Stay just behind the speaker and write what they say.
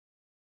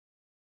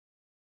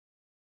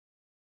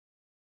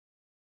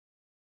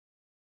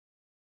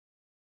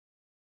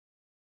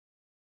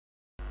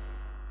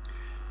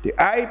The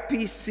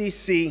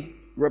IPCC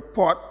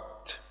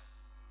report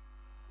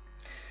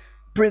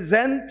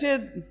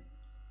presented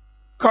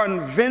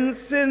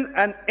convincing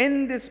and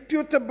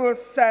indisputable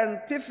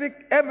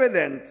scientific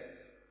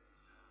evidence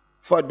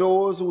for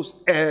those whose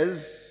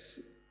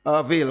ears are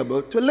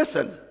available to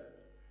listen.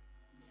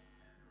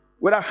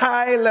 With a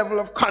high level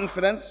of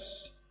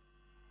confidence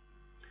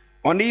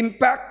on the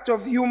impact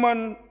of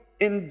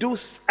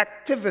human-induced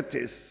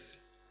activities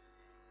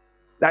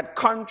that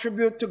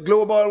contribute to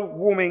global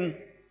warming,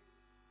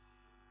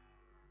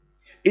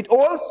 it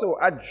also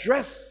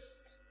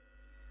addressed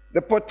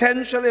the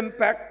potential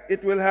impact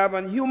it will have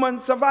on human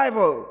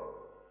survival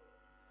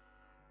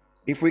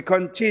if we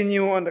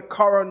continue on the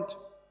current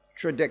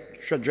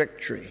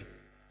trajectory.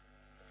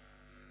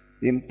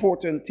 The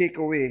important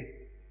takeaway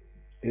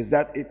is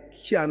that it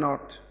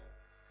cannot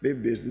be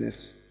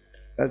business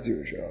as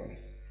usual.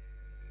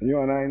 You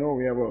and I know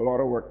we have a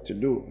lot of work to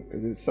do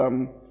because there's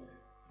some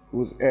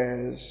whose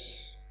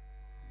ears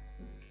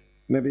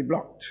may be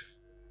blocked.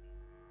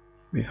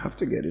 We have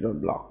to get it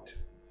unblocked.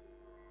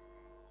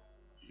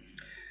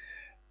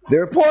 The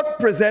report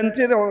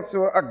presented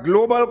also a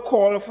global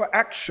call for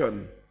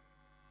action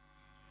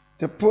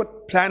to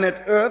put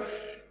planet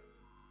Earth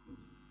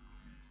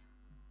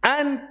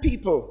and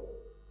people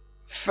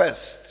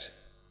first.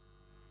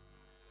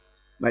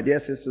 My dear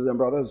sisters and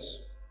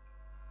brothers,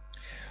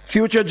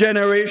 future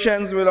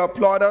generations will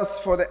applaud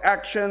us for the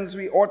actions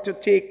we ought to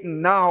take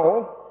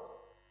now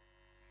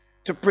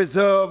to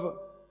preserve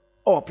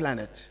our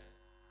planet.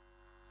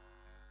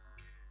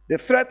 The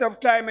threat of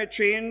climate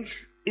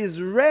change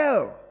is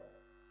real.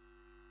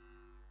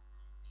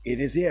 It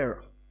is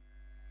here.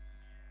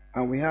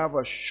 And we have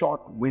a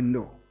short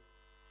window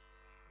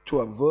to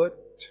avert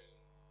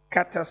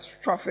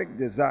catastrophic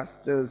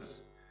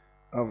disasters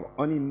of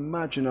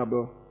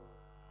unimaginable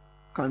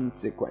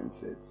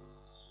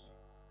consequences.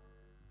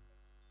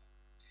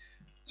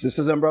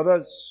 Sisters and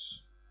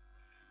brothers,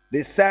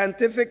 the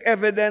scientific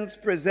evidence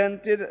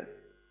presented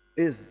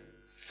is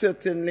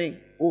certainly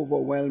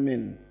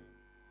overwhelming.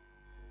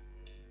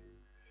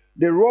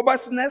 The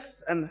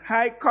robustness and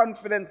high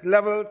confidence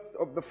levels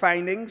of the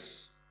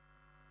findings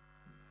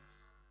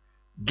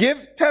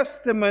give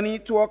testimony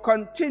to a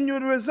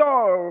continued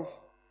resolve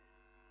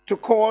to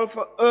call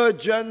for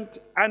urgent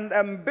and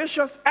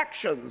ambitious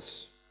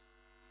actions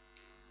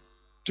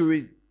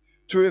to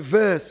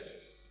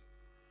reverse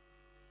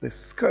the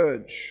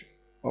scourge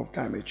of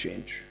climate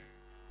change.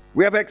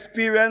 We have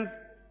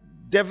experienced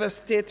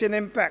devastating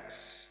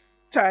impacts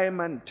time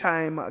and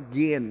time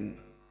again.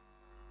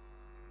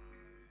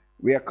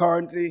 We are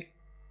currently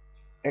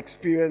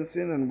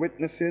experiencing and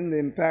witnessing the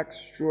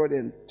impacts throughout the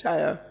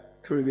entire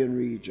Caribbean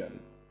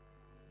region.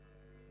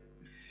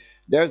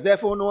 There is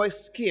therefore no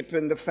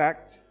escaping the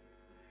fact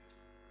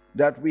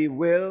that we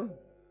will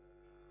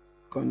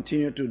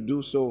continue to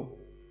do so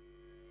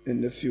in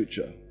the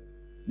future.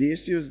 The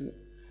issue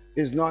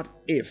is not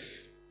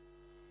if,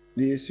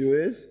 the issue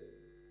is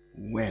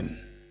when.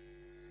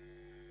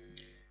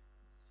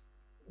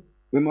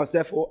 We must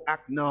therefore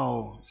act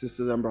now,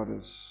 sisters and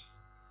brothers.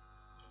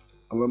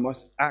 And we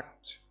must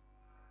act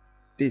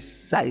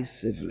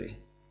decisively.